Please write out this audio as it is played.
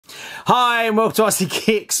Hi and welcome to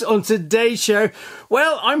RCKicks. On today's show,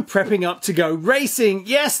 well, I'm prepping up to go racing.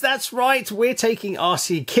 Yes, that's right, we're taking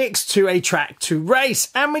RCKicks to a track to race,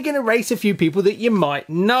 and we're going to race a few people that you might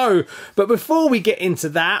know. But before we get into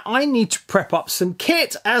that, I need to prep up some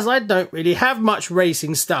kit, as I don't really have much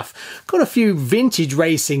racing stuff. Got a few vintage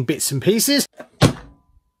racing bits and pieces,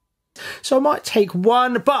 so I might take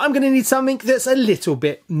one, but I'm going to need something that's a little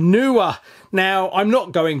bit newer. Now, I'm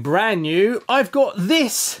not going brand new. I've got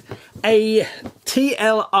this, a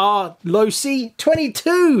TLR Losi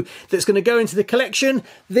 22 that's going to go into the collection.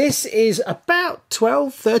 This is about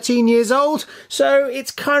 12, 13 years old, so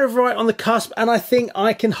it's kind of right on the cusp, and I think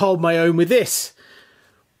I can hold my own with this.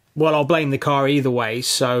 Well, I'll blame the car either way,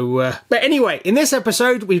 so... But anyway, in this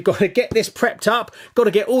episode, we've got to get this prepped up, got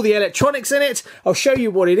to get all the electronics in it. I'll show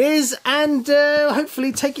you what it is, and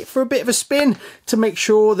hopefully take it for a bit of a spin to make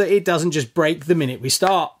sure that it doesn't just break the minute we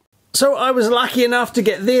start. So I was lucky enough to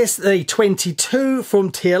get this, the 22 from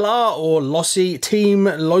TLR, or Losi, Team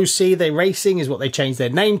Losi, they Racing is what they changed their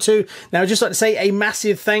name to. Now, I'd just like to say a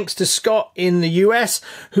massive thanks to Scott in the US,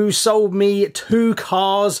 who sold me 2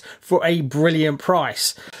 cars for a brilliant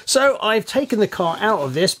price. So I've taken the car out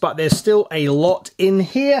of this, but there's still a lot in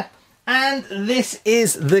here. And this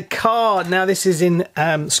is the car. Now, this is in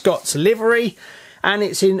Scott's livery, and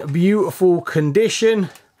it's in beautiful condition.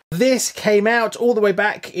 This came out all the way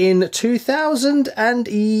back in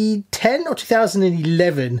 2010 or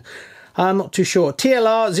 2011. I'm not too sure.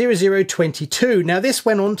 TLR 0022. Now, this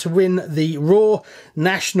went on to win the Raw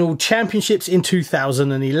National Championships in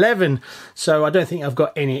 2011. So I don't think I've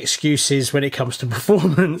got any excuses when it comes to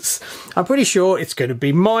performance. I'm pretty sure it's going to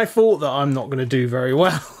be my fault that I'm not going to do very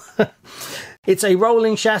well. It's a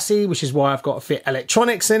rolling chassis, which is why I've got to fit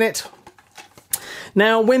electronics in it.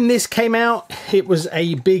 Now, when this came out, it was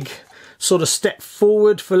a big sort of step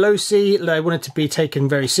forward for Losi. They wanted to be taken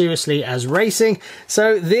very seriously as racing.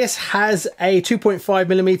 So this has a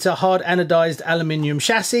 2.5mm hard anodized aluminium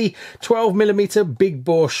chassis, 12mm big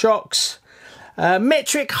bore shocks,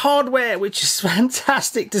 metric hardware, which is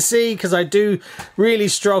fantastic to see because I do really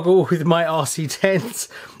struggle with my RC10s.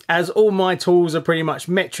 As all my tools are pretty much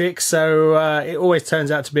metric, so it always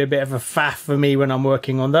turns out to be a bit of a faff for me when I'm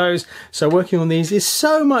working on those. So working on these is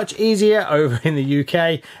so much easier over in the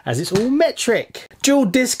UK, as it's all metric. Dual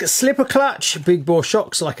disc slipper clutch, big bore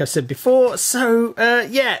shocks like I said before. So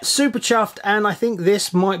yeah, super chuffed, and I think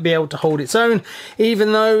this might be able to hold its own,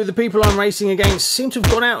 even though the people I'm racing against seem to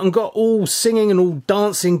have gone out and got all singing and all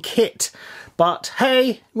dancing kit. But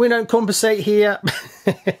hey, we don't compensate here.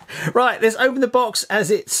 Right, let's open the box,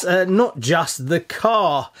 as it's not just the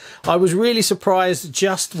car. I was really surprised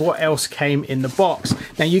just what else came in the box.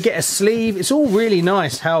 Now, you get a sleeve. It's all really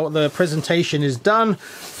nice how the presentation is done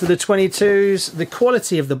for the 22s. The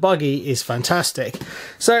quality of the buggy is fantastic.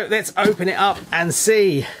 So let's open it up and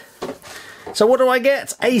see. So what do I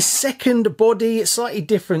get? A second body, slightly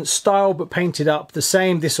different style, but painted up the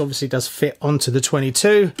same. This obviously does fit onto the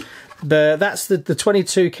 22. That's the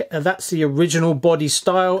 22, that's the original body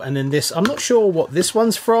style, and then this, I'm not sure what this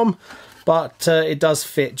one's from, but it does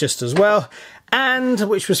fit just as well. And,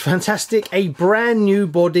 which was fantastic, a brand new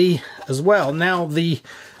body as well. Now,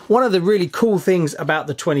 one of the really cool things about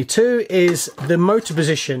the 22 is the motor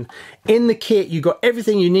position. In the kit, you got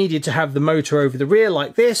everything you needed to have the motor over the rear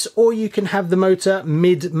like this, or you can have the motor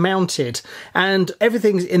mid-mounted, and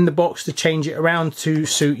everything's in the box to change it around to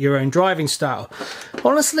suit your own driving style.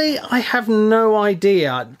 Honestly, I have no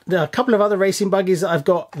idea. There are a couple of other racing buggies that I've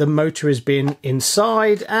got, the motor has been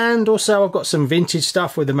inside, and also I've got some vintage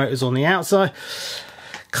stuff where the motor's on the outside.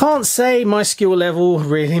 Can't say my skill level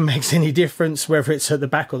really makes any difference whether it's at the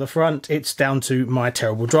back or the front. It's down to my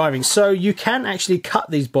terrible driving. So you can actually cut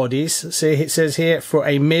these bodies. See, it says here for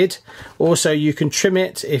a mid. Also, you can trim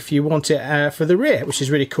it if you want it for the rear, which is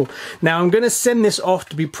really cool. Now, I'm going to send this off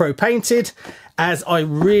to be pro painted, as I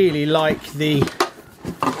really like the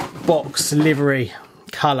box livery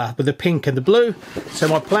colour with the pink and the blue. So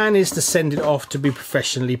my plan is to send it off to be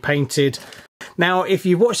professionally painted. Now, if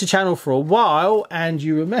you've watched the channel for a while and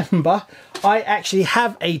you remember, I actually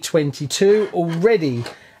have a 22 already,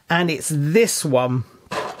 and it's this one.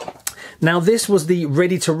 Now, this was the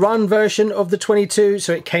ready to run version of the 22,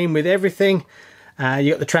 so it came with everything.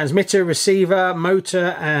 You got the transmitter, receiver,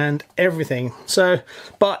 motor, and everything. So,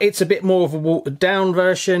 but it's a bit more of a watered down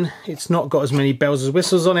version. It's not got as many bells and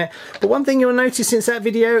whistles on it. But one thing you'll notice since that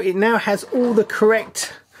video, it now has all the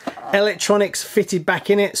correct electronics fitted back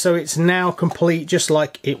in it, so it's now complete just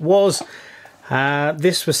like it was.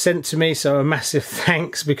 This was sent to me, so a massive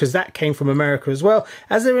thanks, because that came from America as well,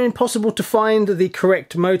 as they're impossible to find the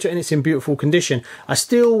correct motor and it's in beautiful condition. I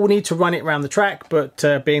still need to run it around the track, but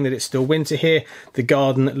being that it's still winter here, the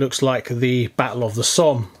garden looks like the Battle of the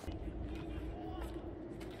Somme.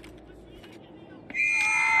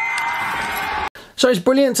 So it's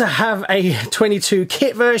brilliant to have a 22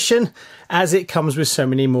 kit version, as it comes with so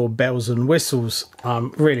many more bells and whistles.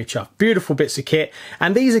 Really chuffed. Beautiful bits of kit,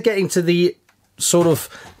 and these are getting to the sort of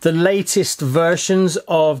the latest versions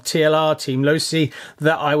of TLR Team Losi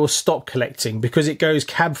that I will stop collecting, because it goes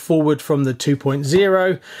cab forward from the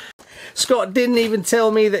 2.0. Scott didn't even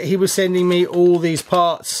tell me that he was sending me all these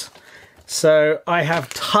parts, so I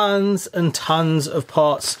have tons and tons of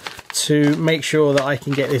parts to make sure that I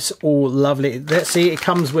can get this all lovely. Let's see, it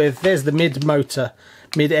comes with, there's the mid-motor,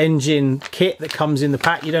 mid-engine kit that comes in the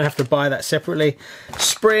pack. You don't have to buy that separately.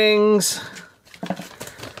 Springs,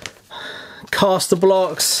 caster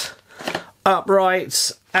blocks,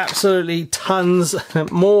 uprights, absolutely tons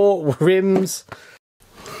more, rims.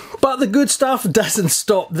 But the good stuff doesn't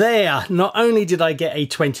stop there. Not only did I get a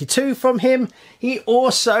 22 from him, he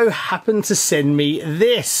also happened to send me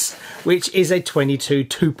this, which is a 22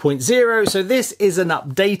 2.0. So this is an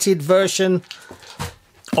updated version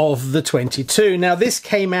of the 22. Now this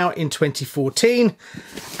came out in 2014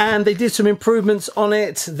 and they did some improvements on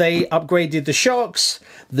it. They upgraded the shocks,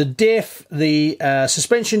 the diff, the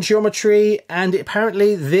suspension geometry, and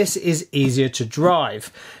apparently this is easier to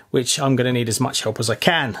drive, which I'm going to need as much help as I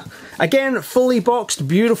can. Again, fully boxed,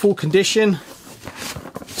 beautiful condition,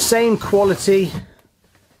 same quality.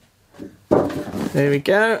 There we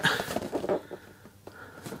go.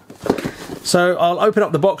 So I'll open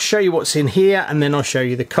up the box, show you what's in here, and then I'll show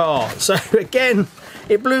you the car. So again,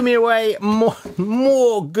 it blew me away.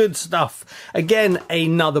 More good stuff. Again,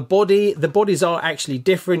 another body. The bodies are actually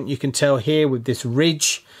different. You can tell here with this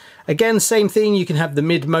ridge. Again, same thing. You can have the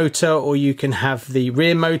mid motor or you can have the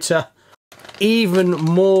rear motor. Even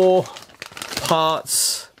more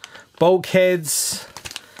parts, bulkheads,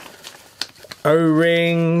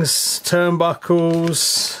 O-rings,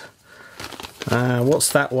 turnbuckles.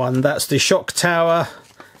 What's that one? That's the shock tower.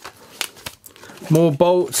 More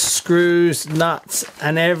bolts, screws, nuts,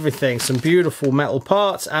 and everything. Some beautiful metal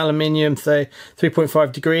parts, aluminium,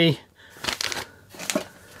 3.5 degree.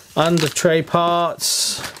 Under tray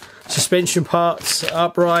parts, suspension parts,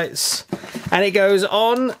 uprights, and it goes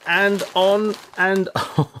on and on and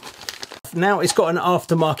on. Now it's got an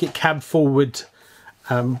aftermarket cab forward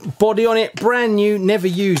body on it, brand new, never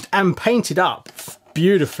used, and painted up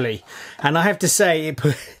beautifully. And I have to say,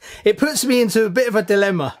 it puts me into a bit of a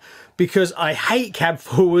dilemma, because I hate cab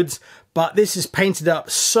forwards, but this is painted up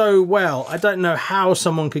so well. I don't know how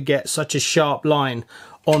someone could get such a sharp line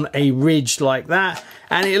on a ridge like that,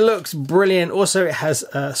 and it looks brilliant. Also, it has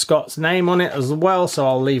Scott's name on it as well, so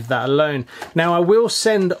I'll leave that alone. Now I will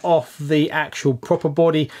send off the actual proper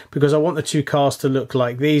body, because I want the two cars to look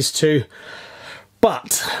like these two.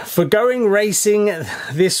 But for going racing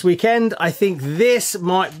this weekend, I think this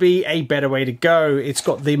might be a better way to go. It's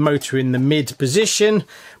got the motor in the mid position,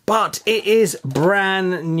 but it is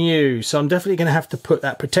brand new. So I'm definitely going to have to put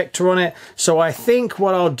that protector on it. So I think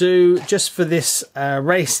what I'll do just for this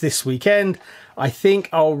race this weekend, I think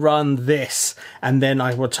I'll run this and then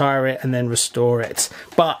I will tire it and then restore it.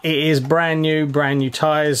 But it is brand new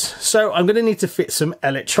tyres. So I'm going to need to fit some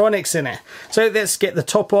electronics in it. So let's get the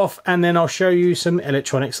top off and then I'll show you some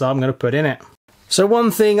electronics that I'm going to put in it. So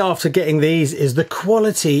one thing after getting these is the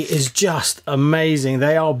quality is just amazing.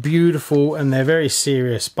 They are beautiful and they're very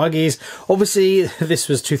serious buggies. Obviously this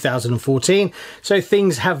was 2014, so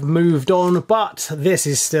things have moved on, but this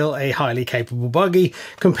is still a highly capable buggy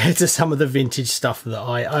compared to some of the vintage stuff that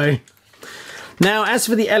I own. Now, as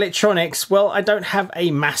for the electronics, well, I don't have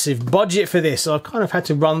a massive budget for this, so I've kind of had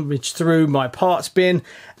to rummage through my parts bin,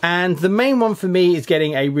 and the main one for me is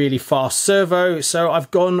getting a really fast servo, so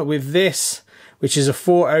I've gone with this, which is a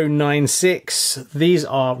 4096. These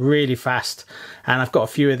are really fast, and I've got a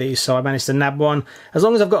few of these, so I managed to nab one. As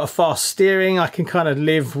long as I've got a fast steering, I can kind of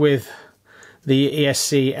live with the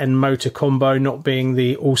ESC and motor combo not being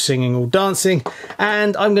the all singing, all dancing.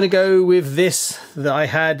 And I'm going to go with this that I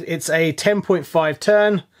had. It's a 10.5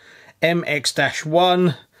 turn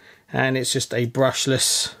MX-1, and it's just a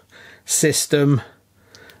brushless system.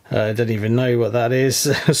 I don't even know what that is.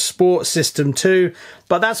 Sport System 2,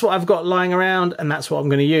 but that's what I've got lying around and that's what I'm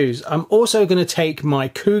going to use. I'm also going to take my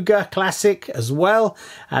Cougar Classic as well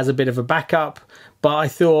as a bit of a backup, But I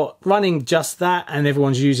thought, running just that and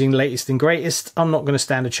everyone's using latest and greatest, I'm not going to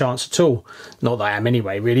stand a chance at all. Not that I am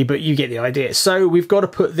anyway, really, but you get the idea. So we've got to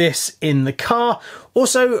put this in the car.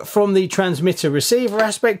 Also, from the transmitter receiver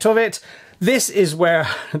aspect of it, this is where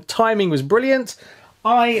timing was brilliant.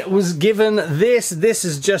 I was given this. This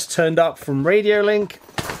has just turned up from Radiolink.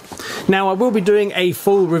 Now, I will be doing a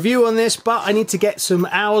full review on this, but I need to get some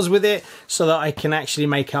hours with it so that I can actually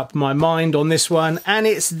make up my mind on this one. And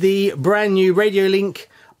it's the brand new Radiolink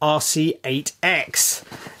RC8X.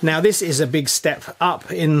 Now, this is a big step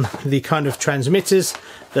up in the kind of transmitters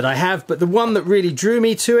that I have, but the one that really drew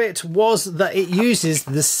me to it was that it uses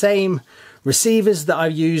the same receivers that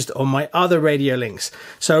I've used on my other Radiolinks.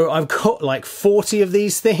 So I've got like 40 of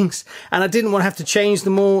these things and I didn't want to have to change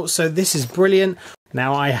them all, so this is brilliant.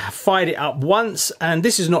 Now, I fired it up once, and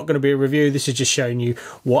this is not going to be a review, this is just showing you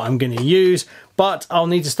what I'm going to use, but I'll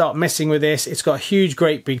need to start messing with this. It's got a huge,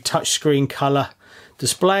 great big touchscreen colour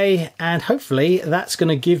display, and hopefully that's going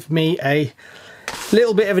to give me a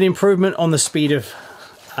little bit of an improvement on the speed of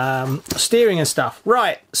steering and stuff.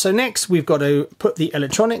 Right, so next we've got to put the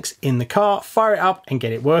electronics in the car, fire it up and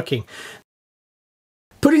get it working.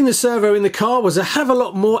 Putting the servo in the car was a hell of a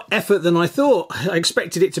lot more effort than I thought. I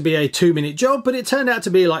expected it to be a 2-minute job, but it turned out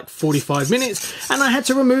to be like 45 minutes, and I had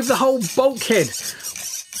to remove the whole bulkhead.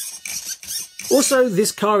 Also,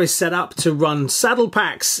 this car is set up to run saddle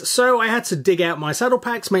packs, so I had to dig out my saddle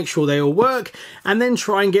packs, make sure they all work, and then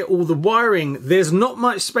try and get all the wiring. There's not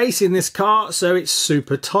much space in this car, so it's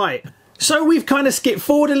super tight. So we've kind of skipped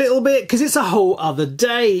forward a little bit because it's a whole other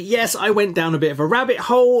day. Yes, I went down a bit of a rabbit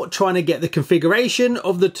hole trying to get the configuration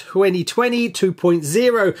of the 2020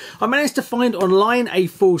 2.0. I managed to find online a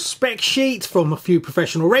full spec sheet from a few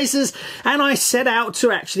professional racers, and I set out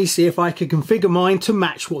to actually see if I could configure mine to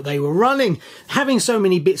match what they were running. Having so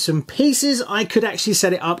many bits and pieces, I could actually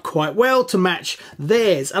set it up quite well to match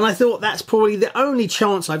theirs, and I thought that's probably the only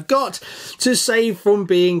chance I've got to save from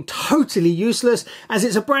being totally useless, as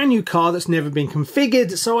it's a brand new car that's never been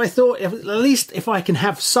configured. So I thought, at least if I can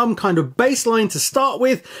have some kind of baseline to start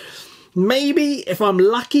with, maybe if I'm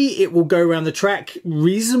lucky it will go around the track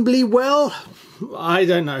reasonably well. I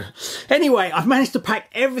don't know. Anyway, I've managed to pack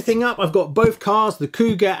everything up. I've got both cars, the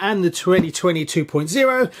Cougar and the 2020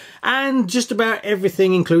 2.0, and just about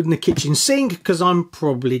everything, including the kitchen sink, because I'm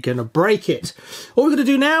probably going to break it. All we're going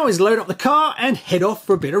to do now is load up the car and head off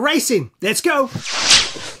for a bit of racing. Let's go!